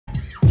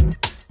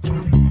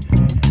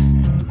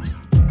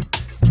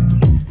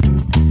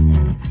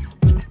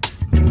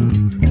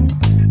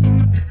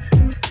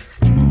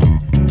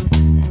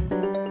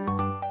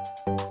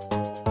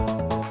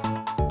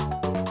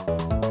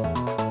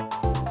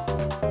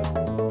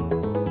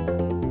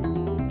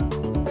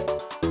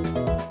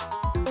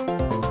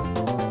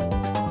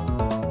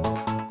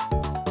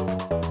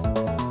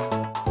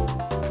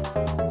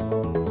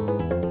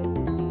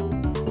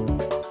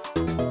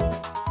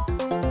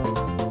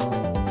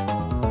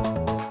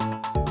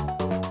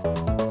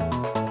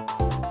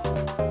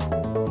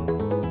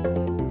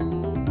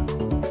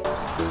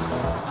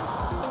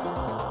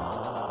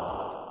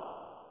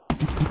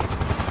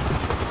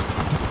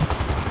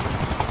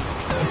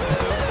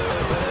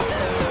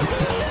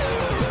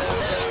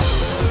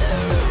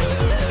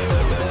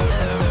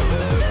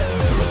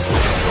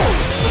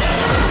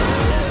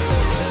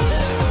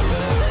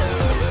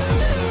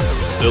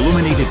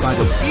Illuminated by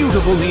the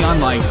beautiful neon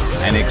light,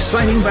 an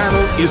exciting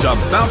battle is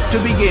about to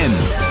begin.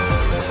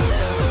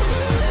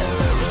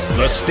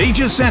 The stage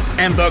is set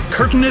and the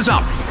curtain is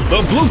up.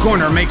 The blue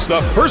corner makes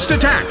the first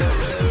attack.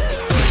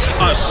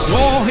 A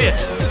small hit.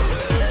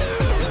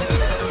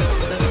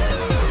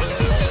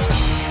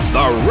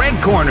 The red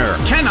corner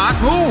cannot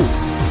move.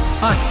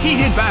 A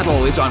heated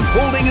battle is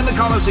unfolding in the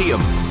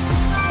Colosseum.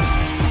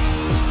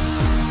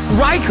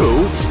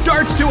 Raikou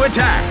starts to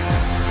attack.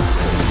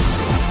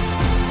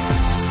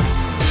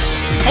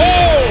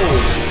 Oh!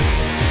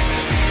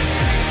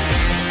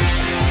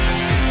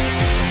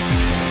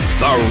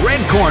 The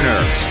red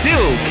corner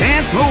still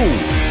can't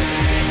move.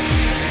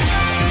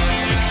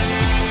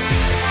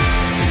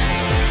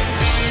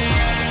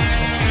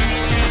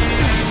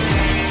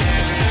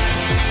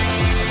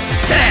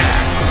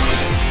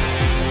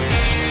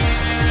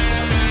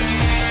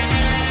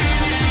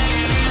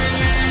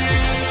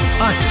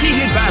 A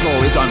heated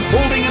battle is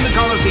unfolding in the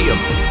Colosseum.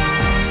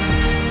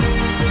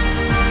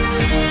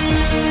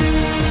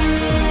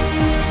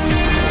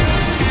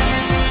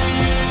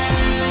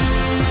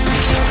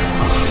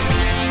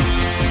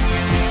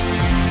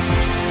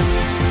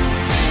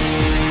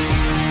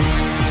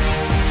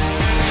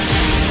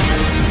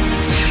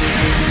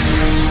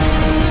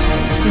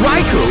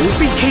 Raikou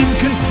became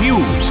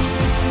confused.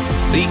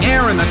 The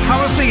air in the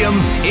Colosseum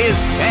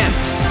is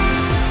tense.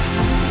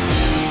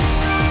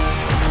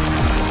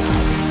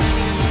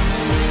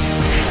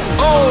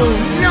 Oh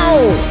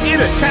no! It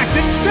attacked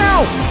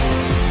itself!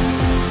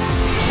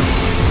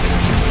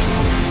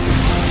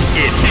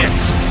 It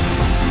hits!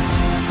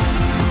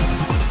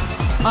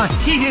 A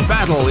heated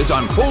battle is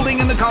unfolding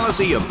in the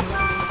Colosseum.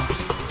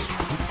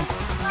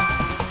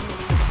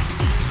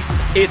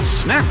 It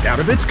snapped out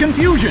of its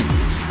confusion.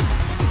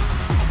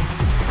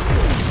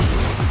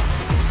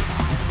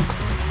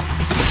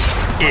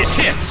 It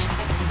hits!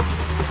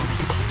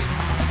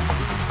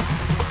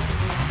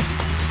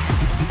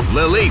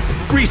 Lileep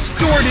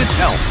restored its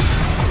health.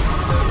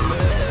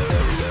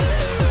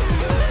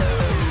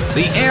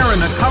 The air in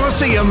the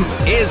Colosseum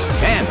is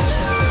tense.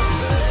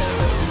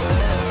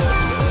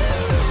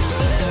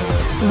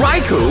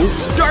 Raikou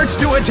starts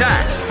to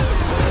attack.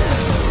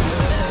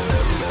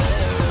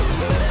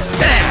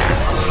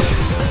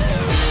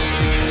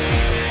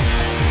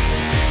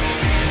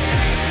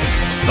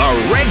 The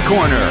red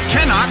corner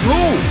cannot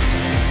move.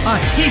 A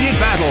heated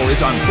battle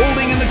is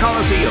unfolding in the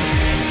Colosseum.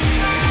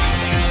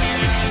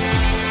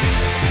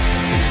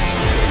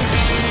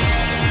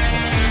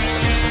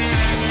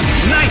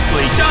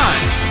 Nicely done!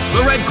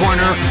 The red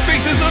corner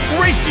faces a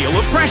great deal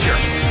of pressure.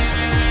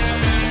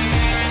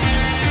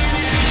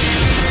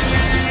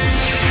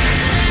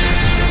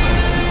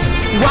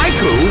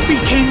 Raikou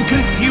became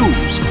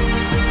confused.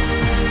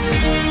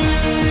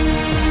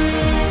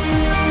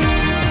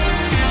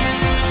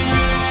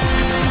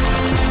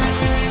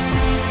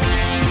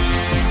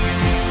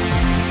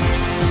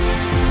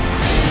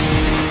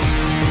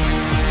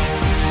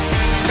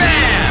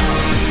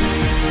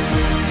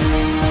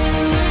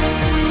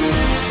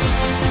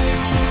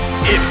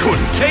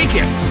 Couldn't take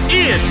it.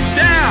 It's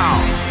down.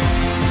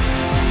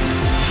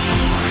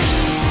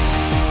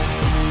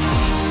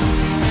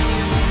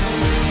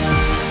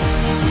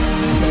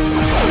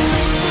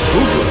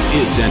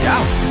 Hoothoot is sent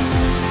out.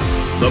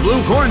 The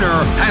blue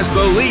corner has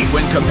the lead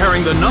when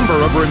comparing the number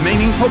of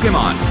remaining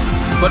Pokémon,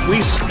 but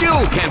we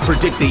still can't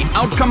predict the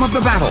outcome of the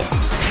battle.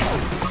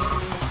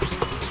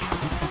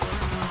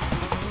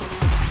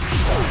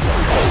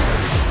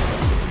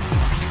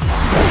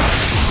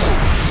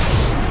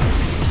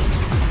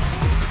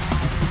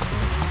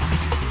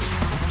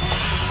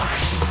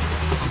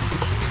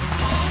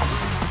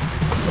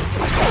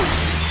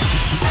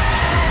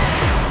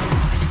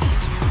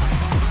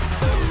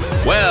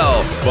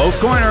 Well, both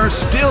corners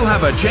still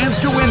have a chance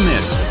to win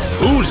this.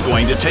 Who's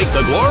going to take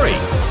the glory?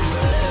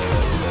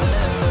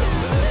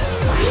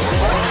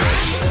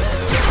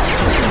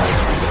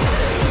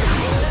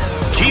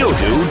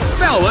 Geodude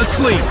fell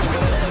asleep.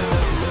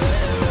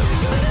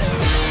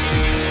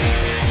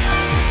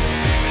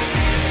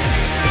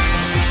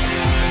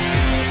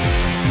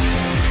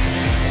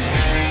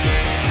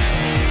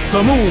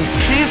 The move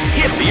can't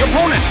hit the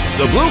opponent.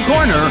 The blue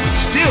corner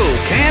still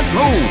can't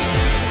move.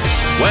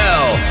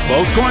 Well,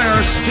 both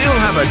corners still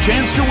have a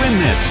chance to win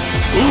this.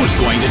 Who's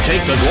going to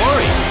take the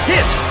glory?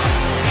 Hit!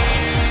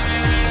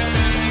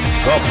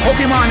 The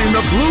Pokémon in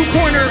the blue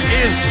corner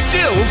is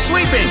still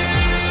sleeping.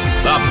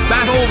 The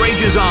battle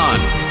rages on.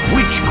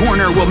 Which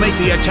corner will make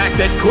the attack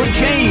that could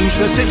change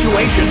the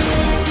situation?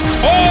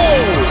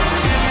 Oh!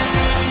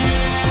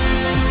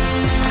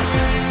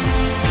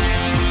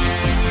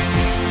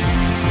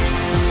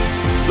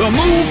 The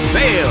move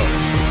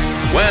fails.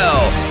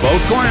 Well, both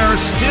corners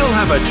still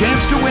have a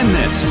chance to win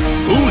this.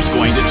 Who's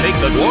going to take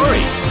the glory?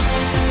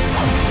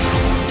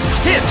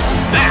 Hit!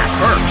 That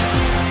hurt!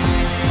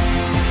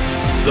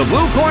 The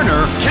blue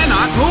corner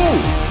cannot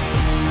move.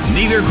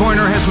 Neither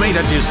corner has made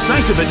a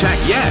decisive attack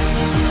yet.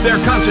 Their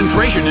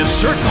concentration is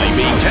certainly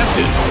being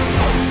tested.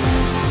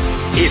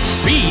 Its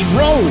speed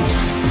rose.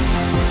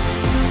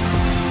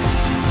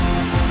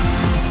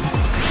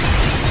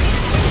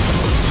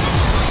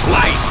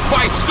 Sliced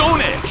by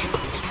Stone Edge.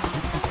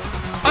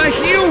 A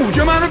huge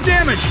amount of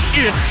damage.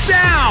 It's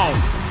down.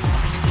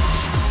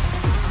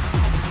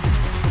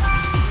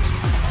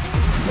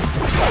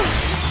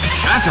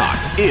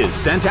 Chatot is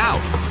sent out.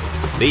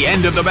 The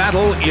end of the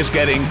battle is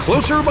getting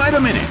closer by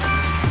the minute.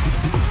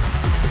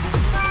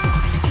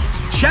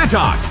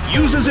 Chatot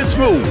uses its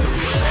move.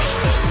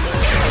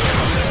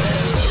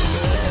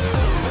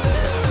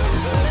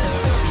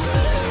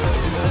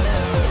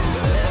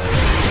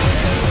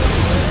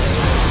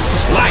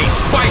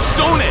 Sliced by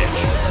Stone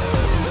Edge.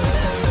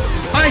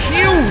 A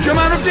huge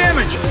amount of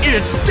damage.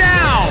 It's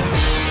down.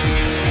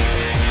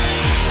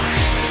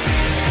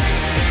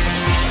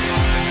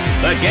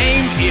 The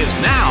game is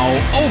now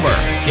over.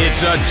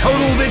 It's a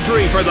total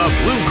victory for the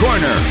blue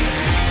corner.